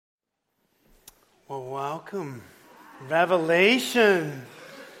Well, welcome. Revelation.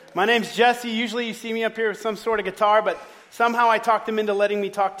 My name's Jesse. Usually you see me up here with some sort of guitar, but somehow I talked them into letting me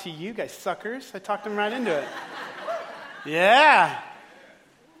talk to you guys suckers. I talked them right into it. Yeah.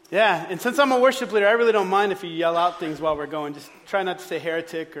 And since I'm a worship leader, I really don't mind if you yell out things while we're going. Just try not to say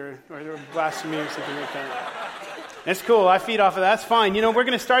heretic or blasphemy or something like that. It's cool. I feed off of that. That's fine. You know, we're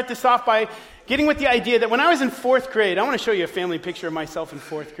going to start this off by getting with the idea that when I was in fourth grade, I want to show you a family picture of myself in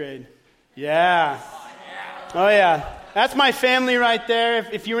fourth grade. Yeah. Oh, yeah. That's my family right there.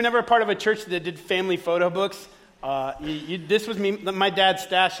 If you were never a part of a church that did family photo books, this was me. My dad's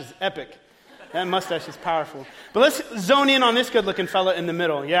stash is epic. That mustache is powerful. But let's zone in on this good-looking fella in the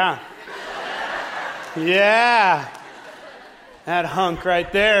middle. Yeah. Yeah. That hunk right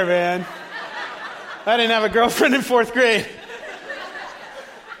there, man. I didn't have a girlfriend in fourth grade.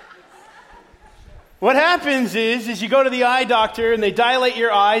 What happens is you go to the eye doctor and they dilate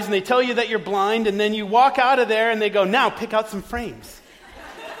your eyes and they tell you that you're blind, and then you walk out of there and they go, now pick out some frames.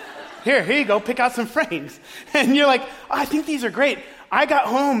 Here you go, pick out some frames. And you're like, I think these are great. I got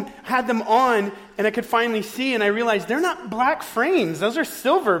home, had them on, and I could finally see, and I realized they're not black frames. Those are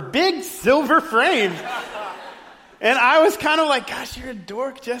silver, big silver frames. And I was kind of like, gosh, you're a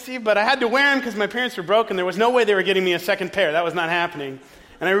dork, Jesse. But I had to wear them because my parents were broke, and there was no way they were getting me a second pair. That was not happening.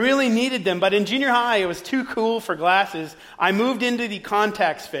 And I really needed them. But in junior high, it was too cool for glasses. I moved into the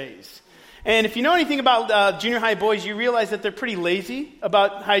contacts phase. And if you know anything about junior high boys, you realize that they're pretty lazy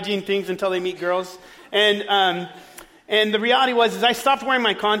about hygiene things until they meet girls. And the reality is I stopped wearing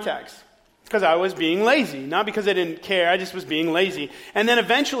my contacts because I was being lazy. Not because I didn't care, I just was being lazy. And then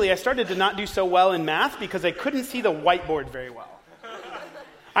eventually I started to not do so well in math because I couldn't see the whiteboard very well.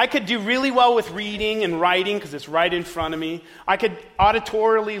 I could do really well with reading and writing because it's right in front of me. I could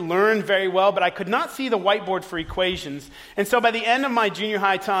auditorily learn very well, but I could not see the whiteboard for equations. And so by the end of my junior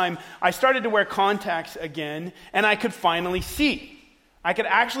high time, I started to wear contacts again, and I could finally see. I could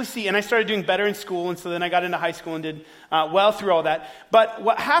actually see, and I started doing better in school, and so then I got into high school and did well through all that. But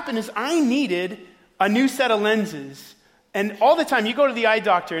what happened is I needed a new set of lenses. And all the time, you go to the eye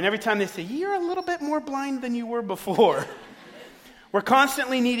doctor, and every time they say, you're a little bit more blind than you were before. We're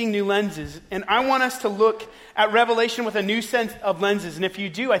constantly needing new lenses, and I want us to look at Revelation with a new set of lenses. And if you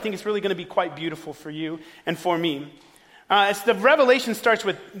do, I think it's really going to be quite beautiful for you and for me. The Revelation starts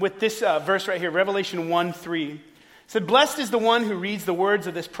with this verse right here, Revelation 1:3. It said, blessed is the one who reads the words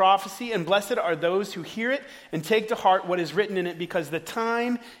of this prophecy, and blessed are those who hear it and take to heart what is written in it, because the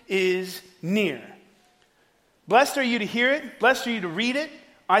time is near. Blessed are you to hear it. Blessed are you to read it.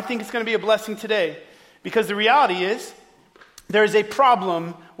 I think it's going to be a blessing today, because the reality is there is a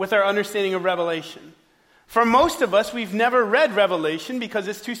problem with our understanding of Revelation. For most of us, we've never read Revelation because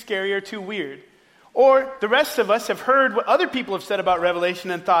it's too scary or too weird. Or the rest of us have heard what other people have said about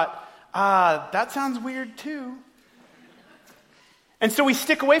Revelation and thought, that sounds weird too. And so we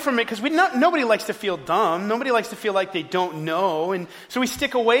stick away from it because nobody likes to feel dumb. Nobody likes to feel like they don't know. And so we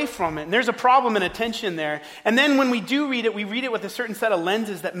stick away from it. And there's a problem and a tension there. And then when we do read it, we read it with a certain set of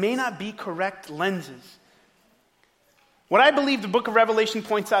lenses that may not be correct lenses. What I believe the book of Revelation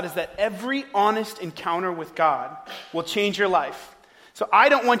points out is that every honest encounter with God will change your life. So I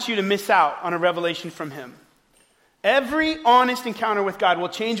don't want you to miss out on a revelation from Him. Every honest encounter with God will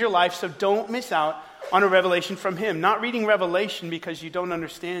change your life, so don't miss out on a revelation from Him. Not reading Revelation because you don't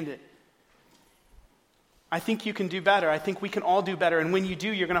understand it. I think you can do better. I think we can all do better. And when you do,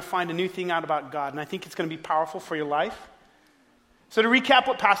 you're going to find a new thing out about God. And I think it's going to be powerful for your life. So to recap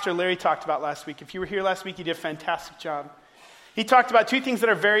what Pastor Larry talked about last week. If you were here last week, he did a fantastic job. He talked about two things that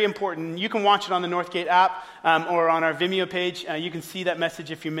are very important. You can watch it on the Northgate app or on our Vimeo page. You can see that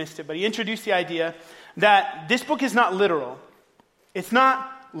message if you missed it. But he introduced the idea that this book is not literal. It's not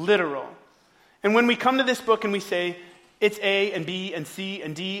literal. And when we come to this book and we say, it's A and B and C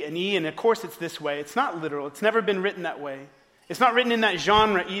and D and E, and of course it's this way, it's not literal. It's never been written that way. It's not written in that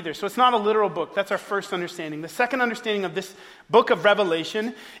genre either. So it's not a literal book. That's our first understanding. The second understanding of this book of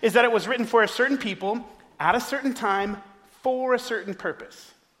Revelation is that it was written for a certain people at a certain time for a certain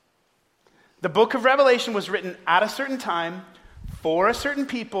purpose. The book of Revelation was written at a certain time for a certain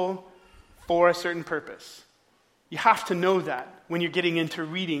people for a certain purpose. You have to know that when you're getting into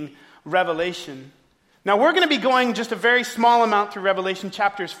reading Revelation. Now we're going to be going just a very small amount through Revelation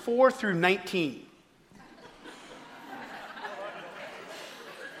chapters 4 through 19.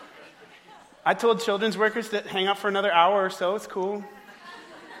 I told children's workers to hang out for another hour or so. It's cool.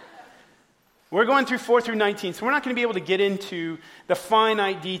 We're going through 4 through 19, so we're not going to be able to get into the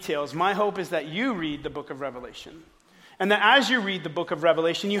finite details. My hope is that you read the book of Revelation, and that as you read the book of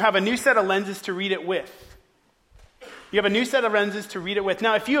Revelation, you have a new set of lenses to read it with. You have a new set of lenses to read it with.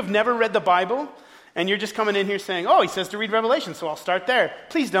 Now, if you have never read the Bible, and you're just coming in here saying, oh, he says to read Revelation, so I'll start there.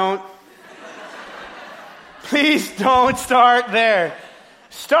 Please don't. Please don't start there.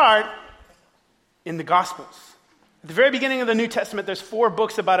 Start in the Gospels. At the very beginning of the New Testament, there's 4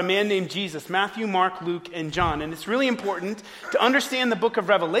 books about a man named Jesus: Matthew, Mark, Luke, and John. And it's really important to understand the book of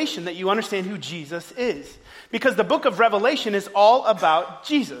Revelation that you understand who Jesus is. Because the book of Revelation is all about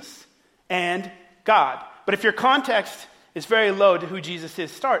Jesus and God. But if your context is very low to who Jesus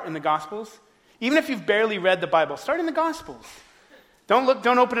is, start in the Gospels. Even if you've barely read the Bible, start in the Gospels. Don't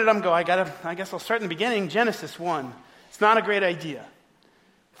open it up and go, I guess I'll start in the beginning, Genesis 1. It's not a great idea.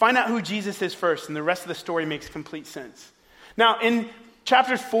 Find out who Jesus is first, and the rest of the story makes complete sense. Now, in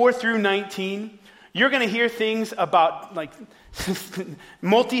chapters 4 through 19, you're going to hear things about like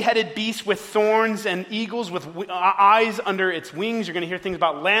multi-headed beasts with thorns and eagles with eyes under its wings. You're going to hear things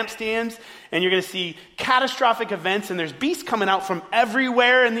about lampstands, and you're going to see catastrophic events, and there's beasts coming out from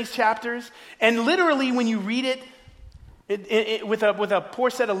everywhere in these chapters. And literally, when you read it with a poor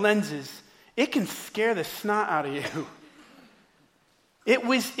set of lenses, it can scare the snot out of you. It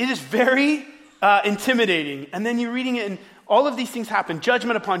is very intimidating. And then you're reading it, and all of these things happen,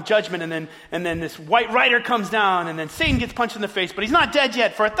 judgment upon judgment, and then this white rider comes down, and then Satan gets punched in the face, but he's not dead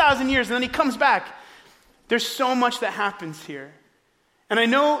yet for 1,000 years, and then he comes back. There's so much that happens here. And I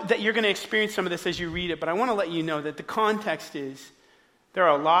know that you're going to experience some of this as you read it, but I want to let you know that the context is there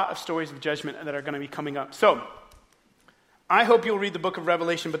are a lot of stories of judgment that are going to be coming up. So, I hope you'll read the book of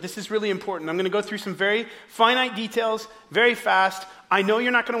Revelation, but this is really important. I'm going to go through some very finite details, very fast. I know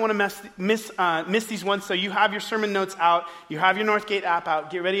you're not going to want to miss these ones, so you have your sermon notes out. You have your Northgate app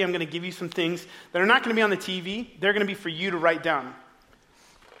out. Get ready. I'm going to give you some things that are not going to be on the TV. They're going to be for you to write down.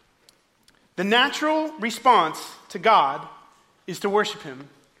 The natural response to God is to worship him.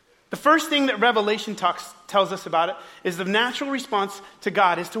 The first thing that Revelation tells us about it is the natural response to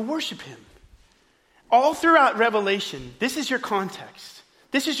God is to worship him. All throughout Revelation, this is your context.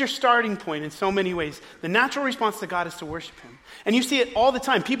 This is your starting point in so many ways. The natural response to God is to worship him. And you see it all the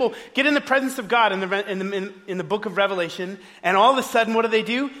time. People get in the presence of God in the book of Revelation, and all of a sudden, what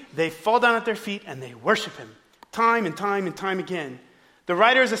do? They fall down at their feet and they worship him. Time and time and time again. The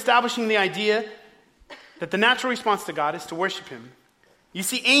writer is establishing the idea that the natural response to God is to worship him. You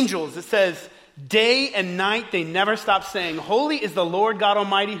see angels, it says, day and night they never stop saying, holy is the Lord God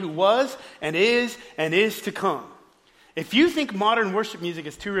Almighty who was and is to come. If you think modern worship music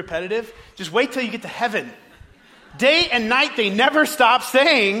is too repetitive, just wait till you get to heaven. Day and night they never stop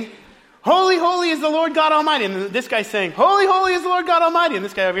saying, holy, holy is the Lord God Almighty. And this guy's saying, holy, holy is the Lord God Almighty. And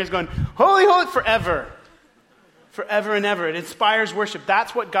this guy over here is going, holy, holy, forever. Forever and ever. It inspires worship.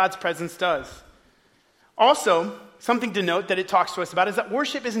 That's what God's presence does. Also, something to note that it talks to us about is that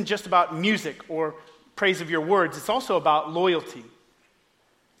worship isn't just about music or praise of your words. It's also about loyalty.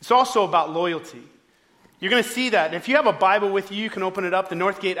 It's also about loyalty. You're going to see that. And if you have a Bible with you, you can open it up. The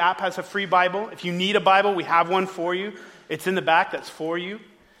Northgate app has a free Bible. If you need a Bible, we have one for you. It's in the back. That's for you.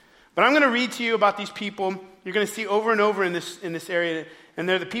 But I'm going to read to you about these people. You're going to see over and over in this area, and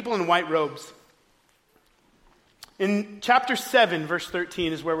they're the people in white robes. In chapter 7, verse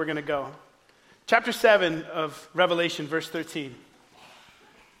 13 is where we're going to go. Chapter 7 of Revelation, verse 13.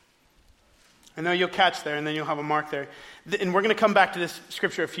 I know you'll catch there, and then you'll have a mark there. And we're going to come back to this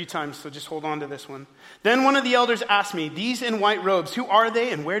scripture a few times, so just hold on to this one. Then one of the elders asked me, these in white robes, who are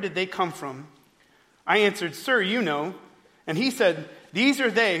they and where did they come from? I answered, sir, you know. And he said, these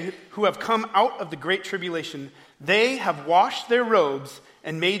are they who have come out of the great tribulation. They have washed their robes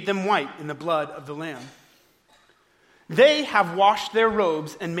and made them white in the blood of the Lamb. They have washed their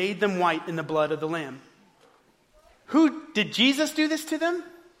robes and made them white in the blood of the Lamb. Did Jesus do this to them?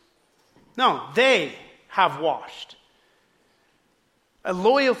 No, they have washed. A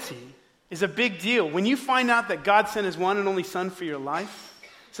loyalty is a big deal. When you find out that God sent his one and only Son for your life,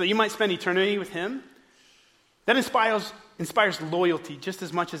 so that you might spend eternity with him, that inspires loyalty just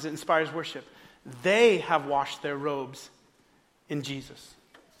as much as it inspires worship. They have washed their robes in Jesus.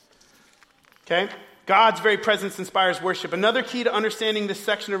 Okay? God's very presence inspires worship. Another key to understanding this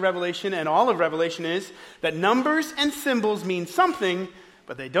section of Revelation and all of Revelation is that numbers and symbols mean something,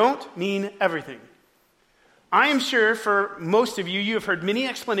 but they don't mean everything. I am sure for most of you, you have heard many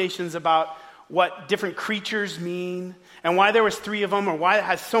explanations about what different creatures mean and why there was 3 of them, or why it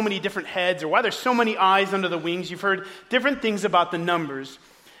has so many different heads, or why there's so many eyes under the wings. You've heard different things about the numbers.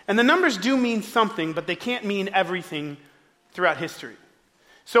 And the numbers do mean something, but they can't mean everything throughout history.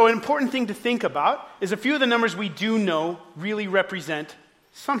 So an important thing to think about is a few of the numbers we do know really represent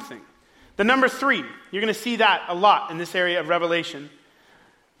something. The number 3, you're going to see that a lot in this area of Revelation.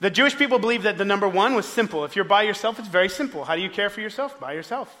 The Jewish people believe that the number 1 was simple. If you're by yourself, it's very simple. How do you care for yourself? By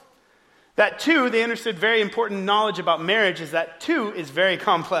yourself. That 2, they understood very important knowledge about marriage is that 2 is very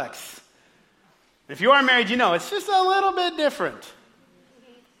complex. If you are married, you know it's just a little bit different.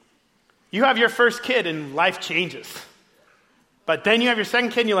 You have your first kid and life changes. But then you have your second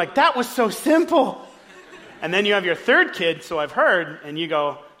kid and you're like, that was so simple. And then you have your third kid, so I've heard, and you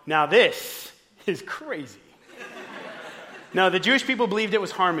go, now this is crazy. No, the Jewish people believed it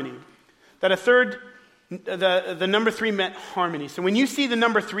was harmony. That the number 3 meant harmony. So when you see the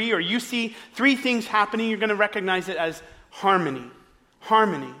number 3 or you see 3 things happening, you're going to recognize it as harmony.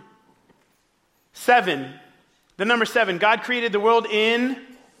 Harmony. 7. The number 7. God created the world in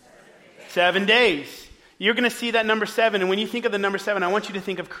 7 days. You're going to see that number 7. And when you think of the number 7, I want you to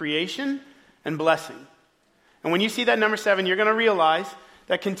think of creation and blessing. And when you see that number 7, you're going to realize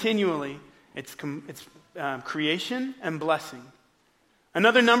that continually it's creation and blessing.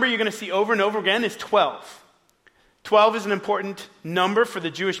 Another number you're going to see over and over again is 12. 12 is an important number for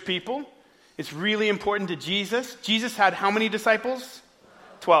the Jewish people. It's really important to Jesus. Jesus had how many disciples?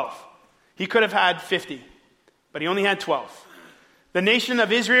 12. He could have had 50, but he only had 12. The nation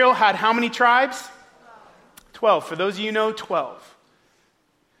of Israel had how many tribes? 12. For those of you who know, 12.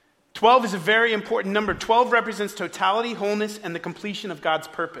 12 is a very important number. 12 represents totality, wholeness, and the completion of God's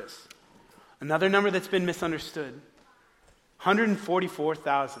purpose. Another number that's been misunderstood.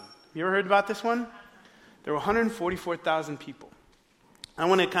 144,000. You ever heard about this one? There were 144,000 people. I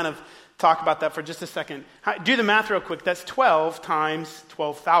want to kind of talk about that for just a second. Do the math real quick. That's 12 times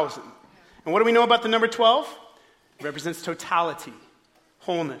 12,000. And what do we know about the number 12? It represents totality,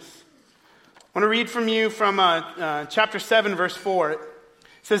 wholeness. I want to read from you from chapter 7, verse 4. It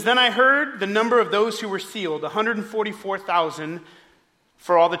says, "Then I heard the number of those who were sealed, 144,000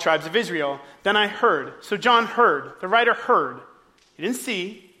 for all the tribes of Israel. Then I heard." So John heard. The writer heard. He didn't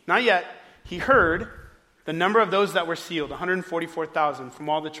see, not yet. He heard the number of those that were sealed, 144,000 from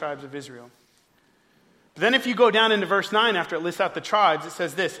all the tribes of Israel. But then if you go down into verse 9, after it lists out the tribes, it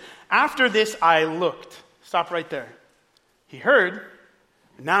says this, "After this I looked." Stop right there. He heard,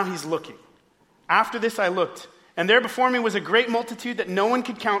 and now he's looking. "After this I looked, and there before me was a great multitude that no one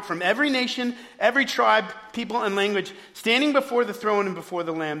could count, from every nation, every tribe, people, and language, standing before the throne and before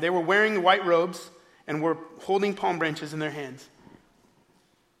the Lamb. They were wearing white robes and were holding palm branches in their hands.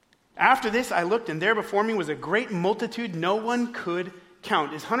 After this I looked, and there before me was a great multitude no one could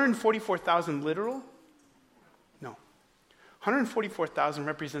count." Is 144,000 literal? No. 144,000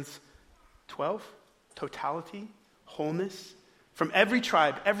 represents 12, totality, wholeness, from every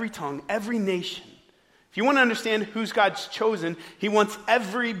tribe, every tongue, every nation. If you want to understand who's God's chosen, he wants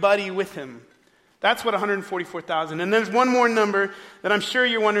everybody with him. That's what 144,000. And there's one more number that I'm sure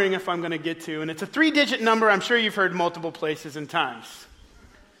you're wondering if I'm going to get to. And it's a 3-digit number I'm sure you've heard multiple places and times.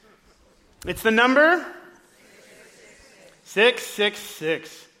 It's the number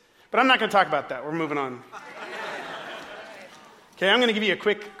 666. But I'm not going to talk about that. We're moving on. Okay, I'm going to give you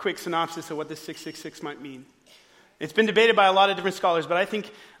a quick synopsis of what this 666 might mean. It's been debated by a lot of different scholars, but I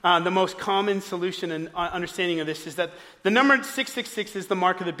think the most common solution and understanding of this is that the number 666 is the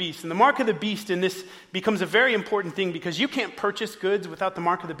mark of the beast. And the mark of the beast in this becomes a very important thing because you can't purchase goods without the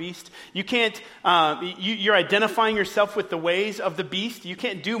mark of the beast. You can't, you're identifying yourself with the ways of the beast. You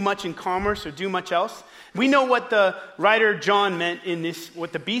can't do much in commerce or do much else. We know what the writer John meant in this,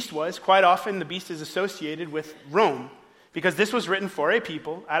 what the beast was. Quite often the beast is associated with Rome because this was written for a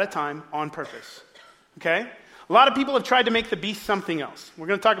people at a time on purpose. Okay? A lot of people have tried to make the beast something else. We're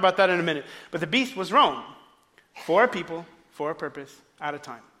going to talk about that in a minute. But the beast was Rome. For a people, for a purpose, at a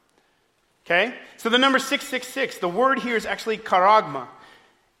time. Okay? So the number 666, the word here is actually charagma.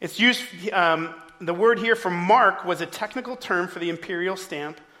 It's used, the word here for mark was a technical term for the imperial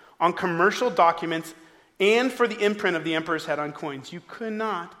stamp on commercial documents and for the imprint of the emperor's head on coins. You could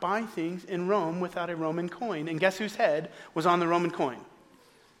not buy things in Rome without a Roman coin. And guess whose head was on the Roman coin?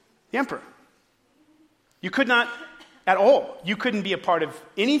 The emperor. You could not at all. You couldn't be a part of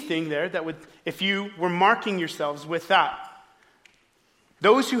anything there that would, if you were marking yourselves with that.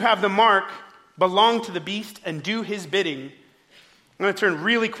 Those who have the mark belong to the beast and do his bidding. I'm going to turn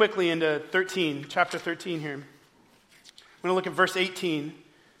really quickly into chapter 13 here. I'm going to look at verse 18. It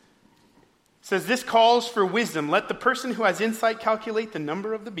says, "This calls for wisdom. Let the person who has insight calculate the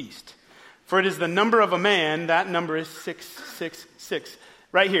number of the beast. For it is the number of a man. That number is 666.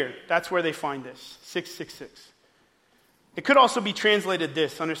 Right here, that's where they find this, 666. It could also be translated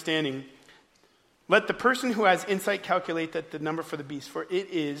this, understanding, let the person who has insight calculate that the number for the beast, for it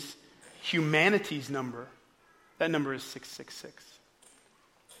is humanity's number. That number is 666.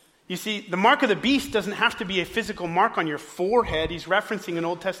 You see, the mark of the beast doesn't have to be a physical mark on your forehead. He's referencing an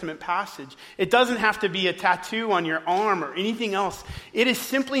Old Testament passage. It doesn't have to be a tattoo on your arm or anything else. It is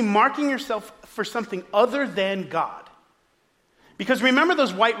simply marking yourself for something other than God. Because remember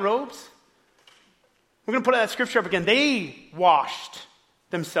those white robes? We're going to put that scripture up again. They washed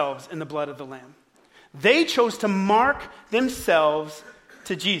themselves in the blood of the Lamb. They chose to mark themselves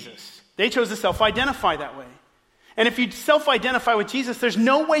to Jesus. They chose to self-identify that way. And if you self-identify with Jesus, there's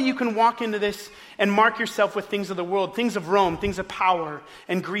no way you can walk into this and mark yourself with things of the world, things of Rome, things of power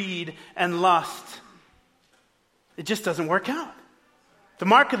and greed and lust. It just doesn't work out. The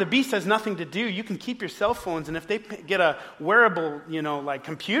mark of the beast has nothing to do. You can keep your cell phones, and if they get a wearable, like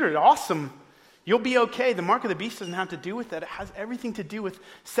computer, awesome. You'll be okay. The mark of the beast doesn't have to do with that. It has everything to do with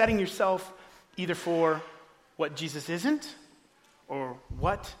setting yourself either for what Jesus isn't or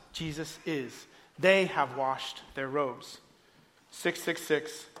what Jesus is. They have washed their robes.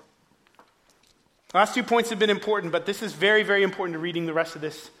 666. Last 2 points have been important, but this is very, very important to reading the rest of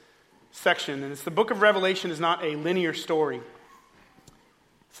this section. And it's the book of Revelation is not a linear story.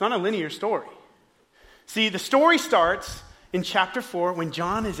 It's not a linear story. See, the story starts in chapter 4 when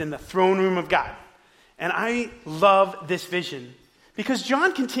John is in the throne room of God. And I love this vision because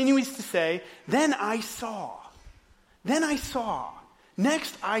John continues to say, then I saw.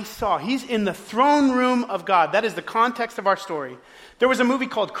 Next I saw. He's in the throne room of God. That is the context of our story. There was a movie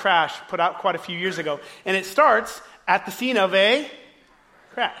called Crash put out quite a few years ago. And it starts at the scene of a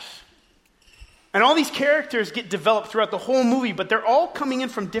crash. And all these characters get developed throughout the whole movie, but they're all coming in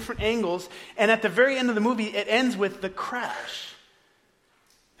from different angles. And at the very end of the movie, it ends with the crash.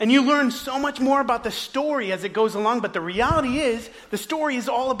 And you learn so much more about the story as it goes along, but the reality is, the story is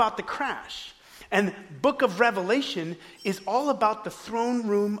all about the crash. And book of Revelation is all about the throne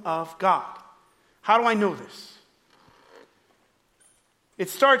room of God. How do I know this? It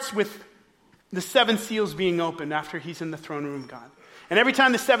starts with the 7 seals being opened after he's in the throne room of God. And every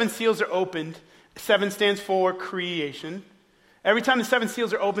time the 7 seals are opened, 7 stands for creation. Every time the 7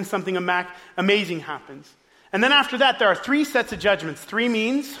 seals are opened, something amazing happens. And then after that, there are 3 sets of judgments. 3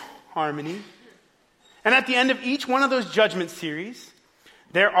 means harmony. And at the end of each one of those judgment series,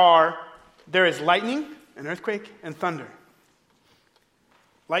 there is lightning, an earthquake, and thunder.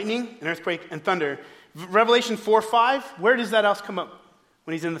 Lightning, an earthquake, and thunder. Revelation 4:5, where does that else come up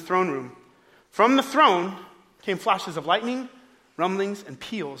when he's in the throne room? From the throne came flashes of lightning, rumblings, and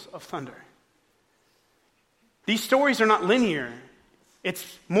peals of thunder. These stories are not linear. It's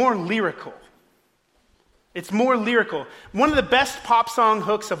more lyrical. One of the best pop song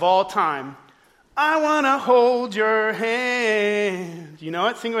hooks of all time. I want to hold your hand. You know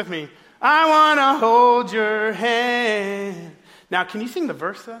it? Sing it with me. I want to hold your hand. Now, can you sing the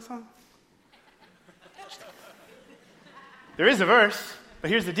verse to that song? There is a verse,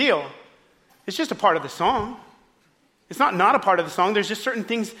 but here's the deal. It's just a part of the song. It's not a part of the song. There's just certain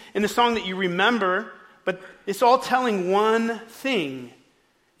things in the song that you remember, but it's all telling one thing.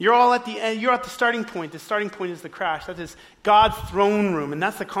 You're all at the end. You're at the starting point. The starting point is the crash. That is God's throne room, and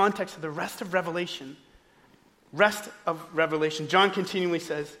that's the context of the rest of Revelation. John continually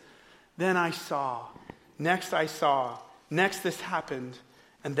says, then I saw, next I saw, next this happened,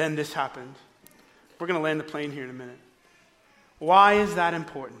 and then this happened. We're going to land the plane here in a minute. Why is that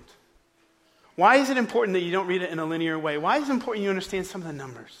important? Why is it important that you don't read it in a linear way? Why is it important you understand some of the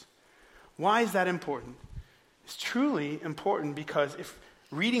numbers? Why is that important? It's truly important because if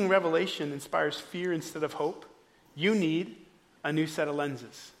reading Revelation inspires fear instead of hope, you need a new set of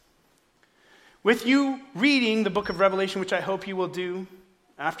lenses. With you reading the book of Revelation, which I hope you will do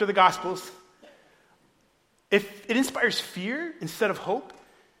after the Gospels, if it inspires fear instead of hope,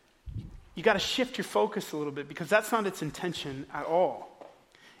 you got to shift your focus a little bit because that's not its intention at all.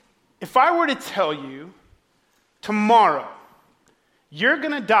 If I were to tell you tomorrow you're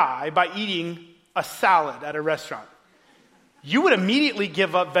going to die by eating a salad at a restaurant, you would immediately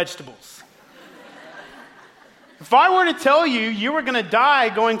give up vegetables. If I were to tell you you were going to die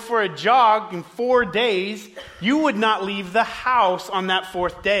going for a jog in 4 days, you would not leave the house on that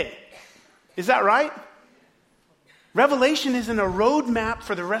 4th day. Is that right? Revelation isn't a roadmap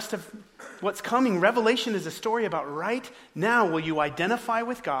for the rest of what's coming. Revelation is a story about right now. Will you identify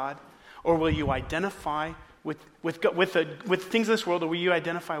with God, or will you identify with things of this world, or will you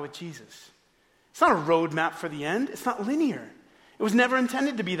identify with Jesus? It's not a roadmap for the end. It's not linear. It was never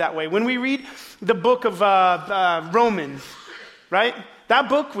intended to be that way. When we read the book of Romans, right? That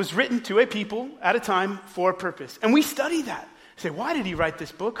book was written to a people at a time for a purpose. And we study that. Say, why did he write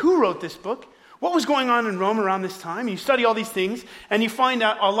this book? Who wrote this book? What was going on in Rome around this time? You study all these things, and you find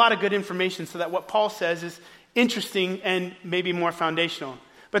out a lot of good information so that what Paul says is interesting and maybe more foundational.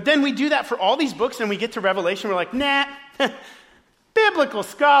 But then we do that for all these books, and we get to Revelation, we're like, nah, biblical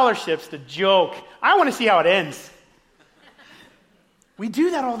scholarship's the joke. I want to see how it ends. We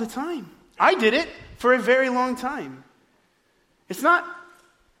do that all the time. I did it for a very long time. It's not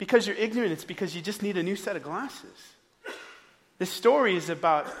because you're ignorant, it's because you just need a new set of glasses. This story is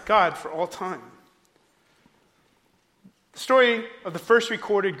about God for all time. The story of the first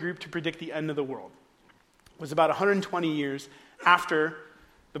recorded group to predict the end of the world was about 120 years after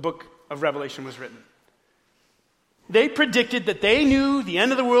the book of Revelation was written. They predicted that they knew the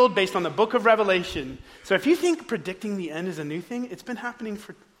end of the world based on the book of Revelation. So if you think predicting the end is a new thing, it's been happening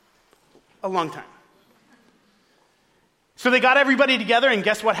for a long time. So they got everybody together, and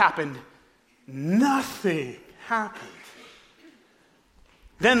guess what happened? Nothing happened.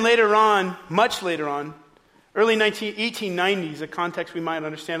 Then later on, much later on, early 1890s, a context we might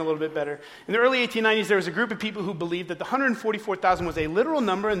understand a little bit better. In the early 1890s, there was a group of people who believed that the 144,000 was a literal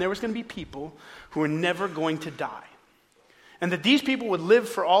number, and there was going to be people who were never going to die. And that these people would live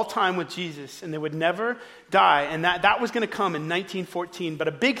for all time with Jesus, and they would never die. And that was going to come in 1914. But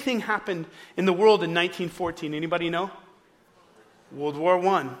a big thing happened in the world in 1914. Anybody know? World War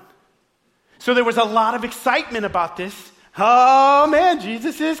I. So there was a lot of excitement about this. Oh man,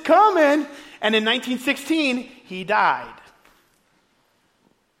 Jesus is coming. And in 1916, he died.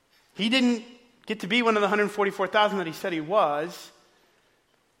 He didn't get to be one of the 144,000 that he said he was,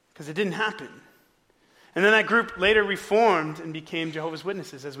 because it didn't happen. And then that group later reformed and became Jehovah's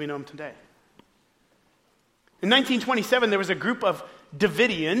Witnesses as we know them today. In 1927, there was a group of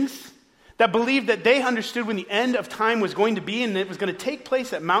Davidians that believed that they understood when the end of time was going to be, and it was going to take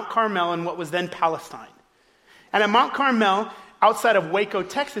place at Mount Carmel in what was then Palestine. And at Mount Carmel, outside of Waco,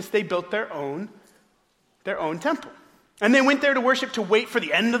 Texas, they built their own temple. And they went there to worship, to wait for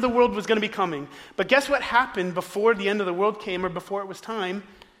the end of the world was going to be coming. But guess what happened before the end of the world came, or before it was time?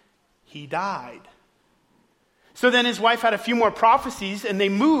 He died. So then his wife had a few more prophecies, and they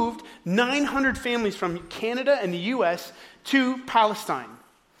moved 900 families from Canada and the U.S. to Palestine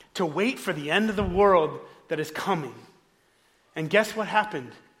to wait for the end of the world that is coming. And guess what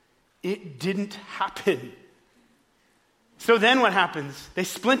happened? It didn't happen. So then what happens? They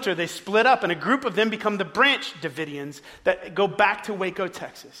splinter, they split up, and a group of them become the Branch Davidians that go back to Waco,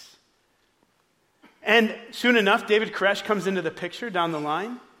 Texas. And soon enough, David Koresh comes into the picture down the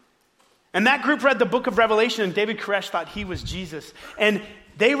line. And that group read the book of Revelation, and David Koresh thought he was Jesus. And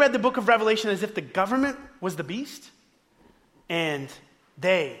they read the book of Revelation as if the government was the beast, and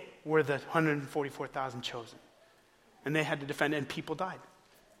they were the 144,000 chosen. And they had to defend it, and people died.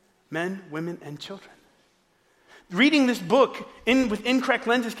 Men, women, and children. Reading this book with incorrect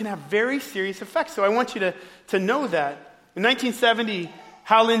lenses can have very serious effects. So I want you to know that. In 1970,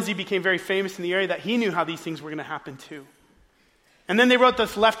 Hal Lindsey became very famous in the area that he knew how these things were going to happen too. And then they wrote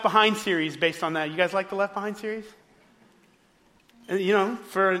this Left Behind series based on that. You guys like the Left Behind series? And, you know,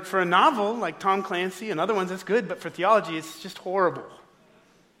 for a novel like Tom Clancy and other ones, that's good. But for theology, it's just horrible.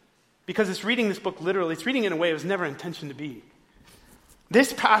 Because it's reading this book literally. It's reading it in a way it was never intended to be.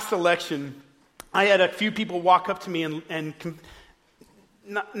 This past election, I had a few people walk up to me and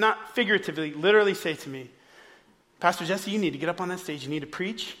not figuratively, literally say to me, Pastor Jesse, you need to get up on that stage. You need to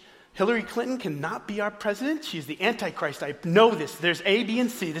preach. Hillary Clinton cannot be our president. She's the Antichrist. I know this. There's A, B,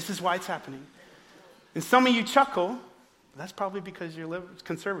 and C. This is why it's happening. And some of you chuckle. That's probably because you're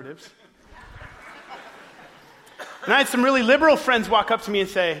conservatives. And I had some really liberal friends walk up to me and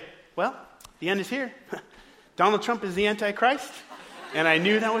say, well, the end is here. Donald Trump is the Antichrist. And I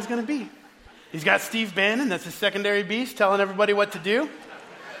knew that was going to be. He's got Steve Bannon, that's a secondary beast, telling everybody what to do.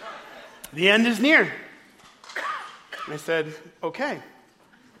 The end is near. And I said, okay.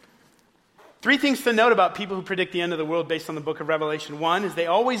 3 things to note about people who predict the end of the world based on the book of Revelation. 1 is they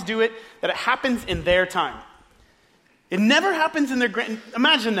always do it, that it happens in their time. It never happens in their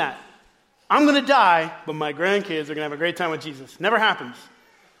imagine that. I'm going to die, but my grandkids are going to have a great time with Jesus. Never happens.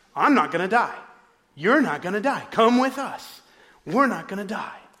 I'm not going to die. You're not going to die. Come with us. We're not going to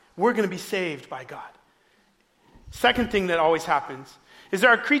die. We're going to be saved by God. Second thing that always happens is there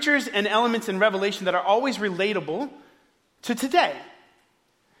are creatures and elements in Revelation that are always relatable to today.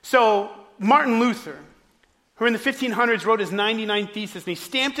 So Martin Luther, who in the 1500s wrote his 99 Thesis, and he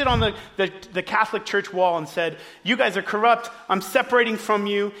stamped it on the Catholic Church wall and said, you guys are corrupt, I'm separating from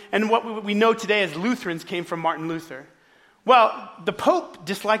you. And what we know today as Lutherans came from Martin Luther. Well, the Pope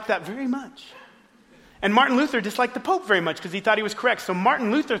disliked that very much. And Martin Luther disliked the Pope very much because he thought he was correct. So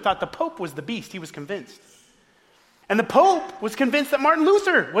Martin Luther thought the Pope was the beast. He was convinced. And the Pope was convinced that Martin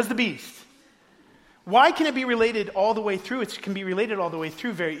Luther was the beast. Why can it be related all the way through? It can be related all the way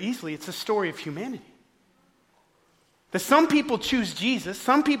through very easily. It's the story of humanity. That some people choose Jesus,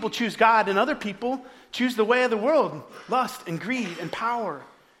 some people choose God, and other people choose the way of the world, lust and greed and power.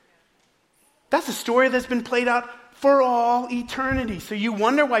 That's a story that's been played out for all eternity. So you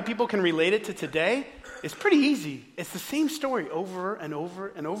wonder why people can relate it to today? It's pretty easy. It's the same story over and over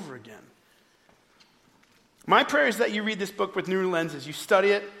and over again. My prayer is that you read this book with new lenses. You study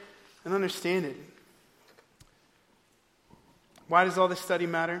it and understand it. Why does all this study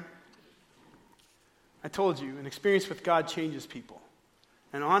matter? I told you, an experience with God changes people.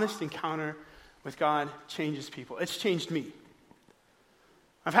 An honest encounter with God changes people. It's changed me.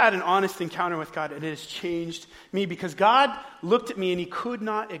 I've had an honest encounter with God, and it has changed me because God looked at me and he could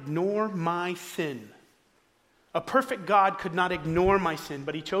not ignore my sin. A perfect God could not ignore my sin,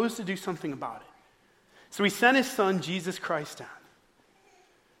 but he chose to do something about it. So he sent his son, Jesus Christ, down.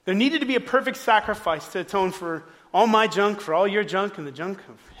 There needed to be a perfect sacrifice to atone for all my junk, for all your junk, and the junk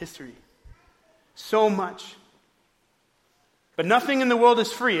of history. So much. But nothing in the world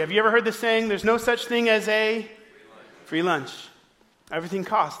is free. Have you ever heard the saying, there's no such thing as a free lunch? Everything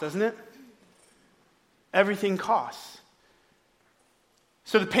costs, doesn't it? Everything costs.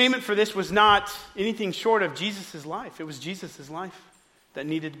 So the payment for this was not anything short of Jesus' life. It was Jesus' life that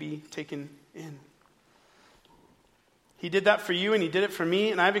needed to be taken in. He did that for you and he did it for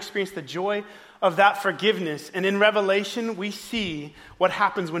me, and I've experienced the joy of that forgiveness. And in Revelation, we see what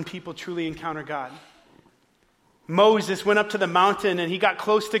happens when people truly encounter God. Moses went up to the mountain and he got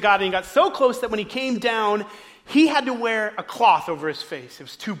close to God, and he got so close that when he came down, he had to wear a cloth over his face. It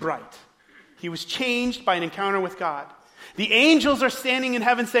was too bright. He was changed by an encounter with God. The angels are standing in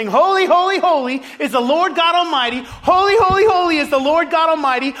heaven saying, holy, holy, holy is the Lord God Almighty. Holy, holy, holy is the Lord God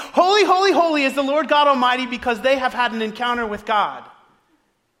Almighty. Holy, holy, holy is the Lord God Almighty, because they have had an encounter with God.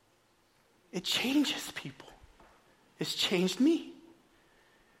 It changes people. It's changed me.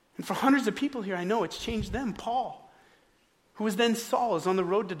 And for hundreds of people here, I know it's changed them. Paul, who was then Saul, is on the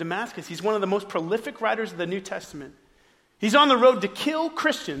road to Damascus. He's one of the most prolific writers of the New Testament. He's on the road to kill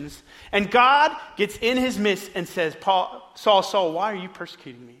Christians, and God gets in his midst and says, Saul, Saul, why are you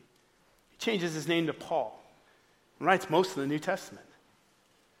persecuting me? He changes his name to Paul and writes most of the New Testament.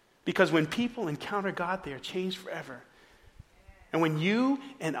 Because when people encounter God, they are changed forever. And when you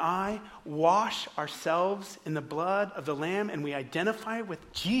and I wash ourselves in the blood of the Lamb and we identify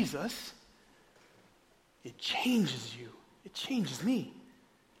with Jesus, it changes you. It changes me.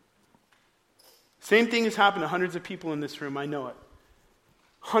 Same thing has happened to hundreds of people in this room. I know it.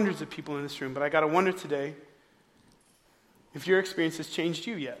 Hundreds of people in this room. But I got to wonder today if your experience has changed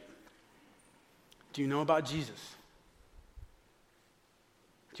you yet. Do you know about Jesus?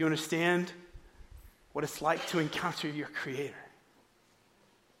 Do you understand what it's like to encounter your Creator?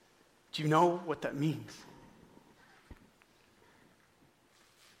 Do you know what that means?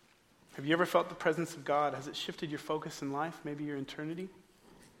 Have you ever felt the presence of God? Has it shifted your focus in life, maybe your eternity?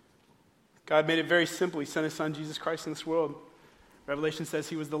 God made it very simple. He sent his son, Jesus Christ, in this world. Revelation says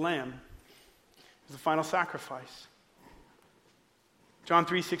he was the Lamb. He was the final sacrifice. John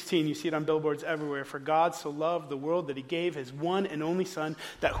 3:16, you see it on billboards everywhere. For God so loved the world that he gave his one and only Son,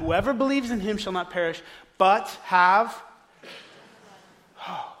 that whoever believes in him shall not perish, but have...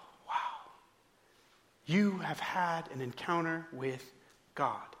 Oh, wow. You have had an encounter with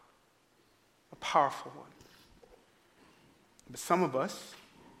God. A powerful one. But some of us,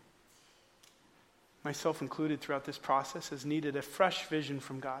 myself included throughout this process, has needed a fresh vision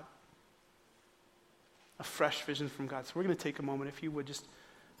from God. A fresh vision from God. So we're going to take a moment, if you would just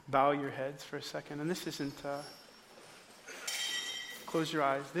bow your heads for a second. And this isn't, close your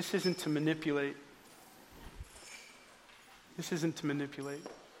eyes. This isn't to manipulate. This isn't to manipulate.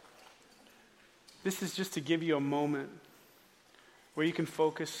 This is just to give you a moment where you can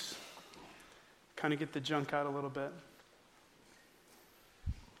focus, kind of get the junk out a little bit.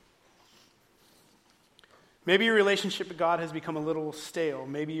 Maybe your relationship with God has become a little stale.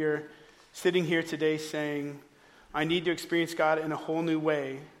 Maybe you're sitting here today saying, I need to experience God in a whole new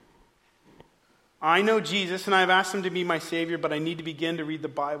way. I know Jesus and I've asked him to be my Savior, but I need to begin to read the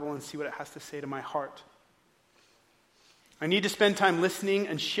Bible and see what it has to say to my heart. I need to spend time listening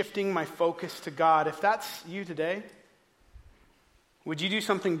and shifting my focus to God. If that's you today, would you do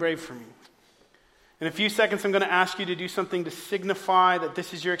something brave for me? In a few seconds, I'm going to ask you to do something to signify that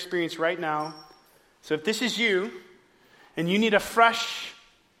this is your experience right now. So if this is you, and you need a fresh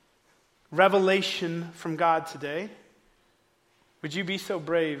revelation from God today, would you be so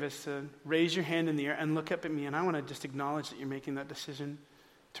brave as to raise your hand in the air and look up at me? And I want to just acknowledge that you're making that decision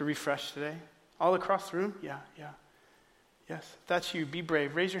to refresh today. All across the room? Yeah. Yes. If that's you, be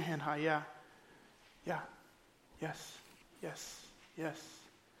brave. Raise your hand high. Yeah. Yes.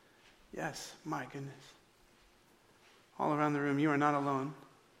 My goodness. all around the room, you are not alone.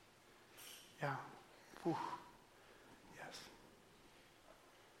 Yeah. Whew. Yes.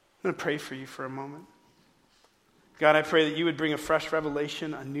 I'm going to pray for you for a moment. God, I pray that you would bring a fresh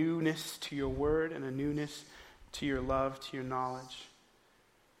revelation, a newness to your word, and a newness to your love, to your knowledge.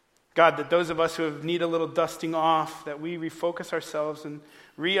 God, that those of us who need a little dusting off, that we refocus ourselves and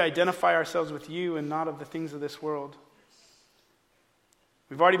re-identify ourselves with you and not of the things of this world.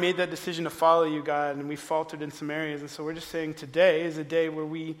 We've already made that decision to follow you, God, and we faltered in some areas. And so we're just saying today is a day where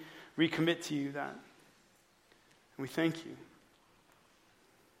we recommit to you that. And we thank you.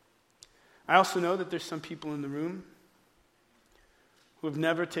 I also know that there's some people in the room who have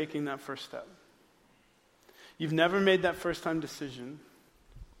never taken that first step. You've never made that first-time decision.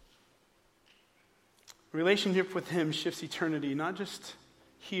 Relationship with him shifts eternity, not just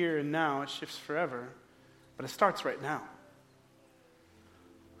here and now, it shifts forever, but it starts right now.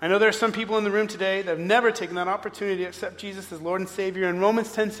 I know there are some people in the room today that have never taken that opportunity to accept Jesus as Lord and Savior, and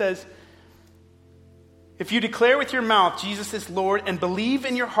Romans 10 says, if you declare with your mouth Jesus is Lord and believe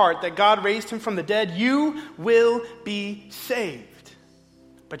in your heart that God raised him from the dead, you will be saved.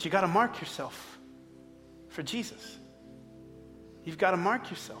 But you got to mark yourself for Jesus. You've got to mark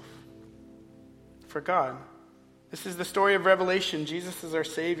yourself for God. This is the story of Revelation. Jesus is our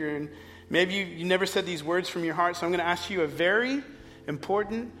Savior. And maybe you never said these words from your heart, so I'm going to ask you a very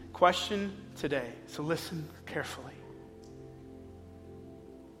important question today. So listen carefully.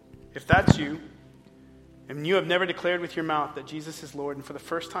 If that's you, and you have never declared with your mouth that Jesus is Lord, and for the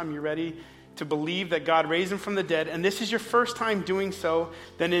first time you're ready to believe that God raised him from the dead, and this is your first time doing so,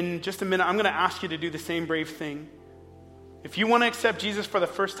 then in just a minute I'm going to ask you to do the same brave thing. If you want to accept Jesus for the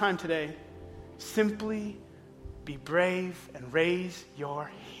first time today, simply be brave and raise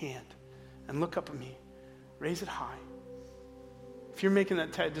your hand and look up at me. Raise it high. If you're making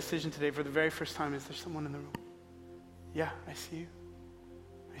that decision today for the very first time, is there someone in the room? Yeah, I see you.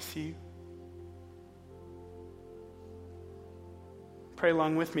 I see you. Pray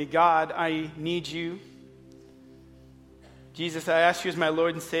along with me. God, I need you. Jesus, I ask you as my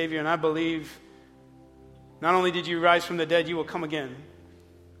Lord and Savior, and I believe not only did you rise from the dead, you will come again.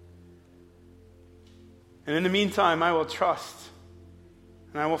 And in the meantime, I will trust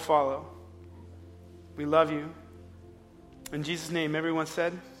and I will follow. We love you. In Jesus' name, everyone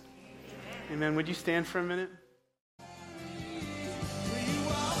said, Amen. Would you stand for a minute?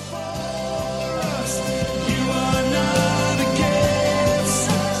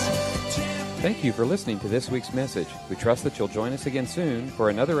 Thank you for listening to this week's message. We trust that you'll join us again soon for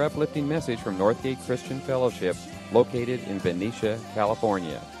another uplifting message from Northgate Christian Fellowship, located in Benicia,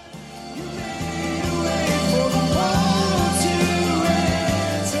 California.